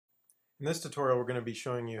In this tutorial, we're going to be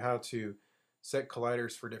showing you how to set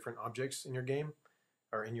colliders for different objects in your game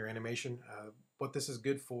or in your animation. What this is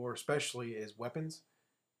good for especially is weapons.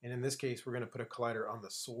 And in this case, we're going to put a collider on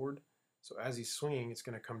the sword. So as he's swinging, it's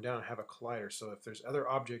going to come down and have a collider. So if there's other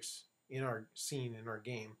objects in our scene, in our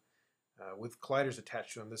game, with colliders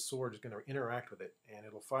attached to them, this sword is going to interact with it and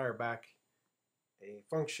it'll fire back a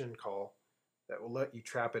function call that will let you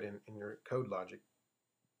trap it in your code logic.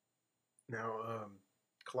 Now,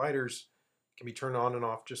 colliders can be turned on and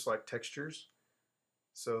off just like textures,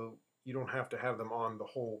 so you don't have to have them on the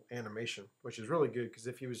whole animation, which is really good because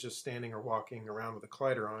if he was just standing or walking around with a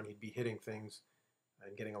collider on, he'd be hitting things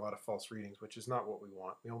and getting a lot of false readings, which is not what we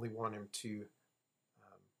want. We only want him to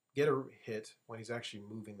get a hit when he's actually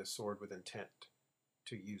moving the sword with intent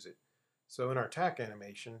to use it. So in our attack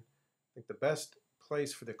animation, I think the best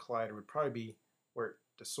place for the collider would probably be where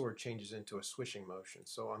the sword changes into a swishing motion.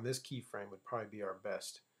 So on this keyframe would probably be our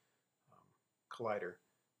best collider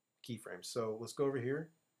keyframe. So let's go over here,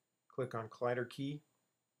 click on collider key.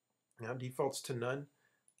 Now defaults to none.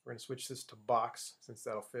 We're going to switch this to box since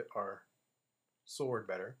that'll fit our sword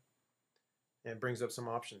better. And it brings up some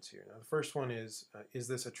options here. Now the first one is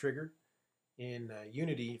this a trigger? In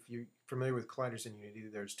Unity, if you're familiar with colliders in Unity,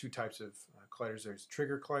 there's two types of colliders. There's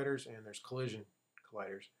trigger colliders and there's collision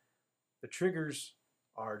colliders. The triggers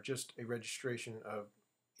are just a registration of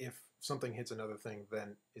if something hits another thing,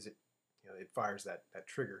 then it fires that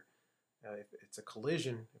trigger. If it's a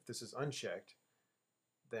collision, if this is unchecked,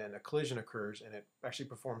 then a collision occurs and it actually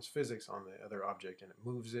performs physics on the other object and it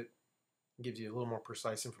moves it, gives you a little more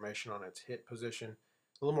precise information on its hit position,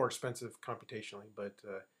 a little more expensive computationally, but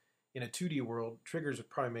in a 2D world, triggers would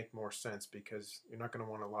probably make more sense because you're not going to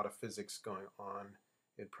want a lot of physics going on.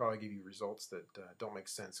 It'd probably give you results that don't make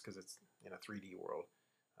sense because it's in a 3D world.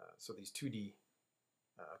 So these 2D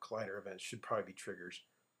collider events should probably be triggers.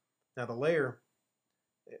 Now the layer,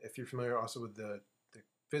 if you're familiar also with the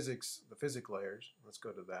physics layers, let's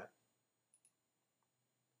go to that.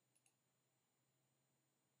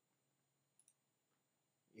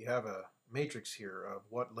 You have a matrix here of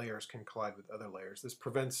what layers can collide with other layers. This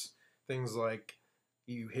prevents things like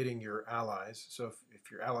you hitting your allies. So if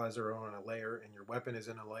your allies are on a layer and your weapon is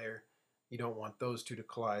in a layer, you don't want those two to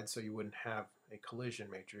collide, so you wouldn't have a collision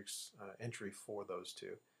matrix entry for those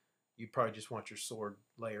two. You'd probably just want your sword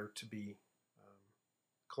layer to be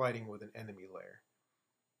colliding with an enemy layer.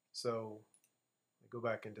 So I go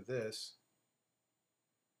back into this.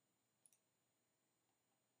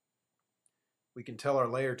 We can tell our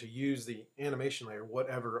layer to use the animation layer,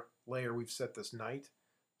 whatever layer we've set this knight.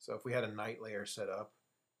 So if we had a knight layer set up,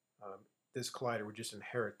 this collider would just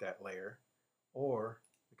inherit that layer. Or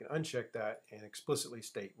we can uncheck that and explicitly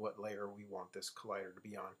state what layer we want this collider to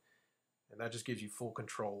be on. And that just gives you full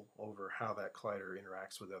control over how that collider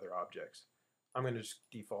interacts with other objects. I'm going to just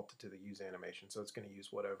default it to the use animation, so it's going to use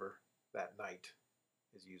whatever that knight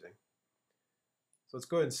is using. So let's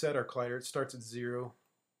go ahead and set our collider. It starts at 0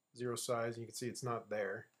 size, and you can see it's not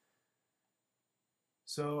there.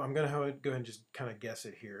 So I'm going to go ahead and just kind of guess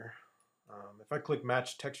it here. If I click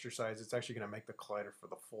match texture size, it's actually going to make the collider for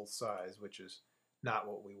the full size, which is not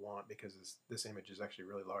what we want because this image is actually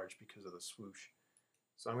really large because of the swoosh.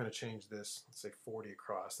 So I'm going to change this, let's say 40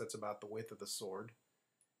 across. That's about the width of the sword.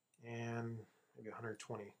 And maybe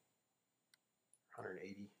 120,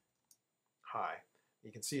 180 high.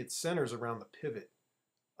 You can see it centers around the pivot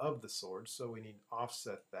of the sword, so we need to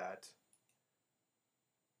offset that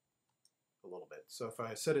a little bit. So if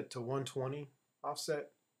I set it to 120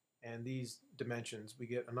 offset and these dimensions, we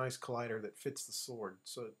get a nice collider that fits the sword,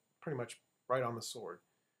 so pretty much right on the sword.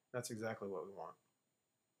 That's exactly what we want.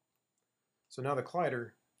 So now the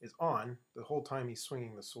collider is on the whole time he's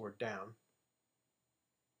swinging the sword down,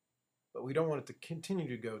 but we don't want it to continue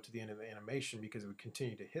to go to the end of the animation because it would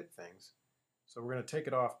continue to hit things. So we're going to take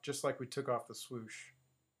it off just like we took off the swoosh.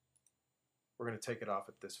 We're going to take it off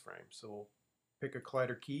at this frame. So we'll pick a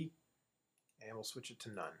collider key and we'll switch it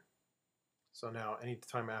to none. So now any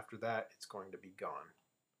time after that, it's going to be gone.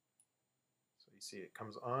 So you see it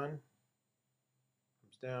comes on,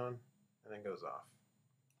 comes down, and then goes off.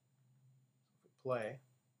 So if we play,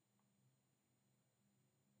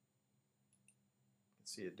 you can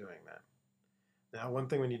see it doing that. Now one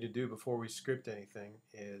thing we need to do before we script anything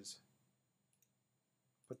is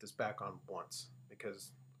put this back on once,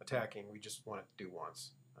 because attacking, we just want it to do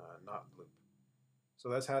once, not loop. So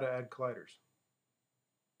that's how to add colliders.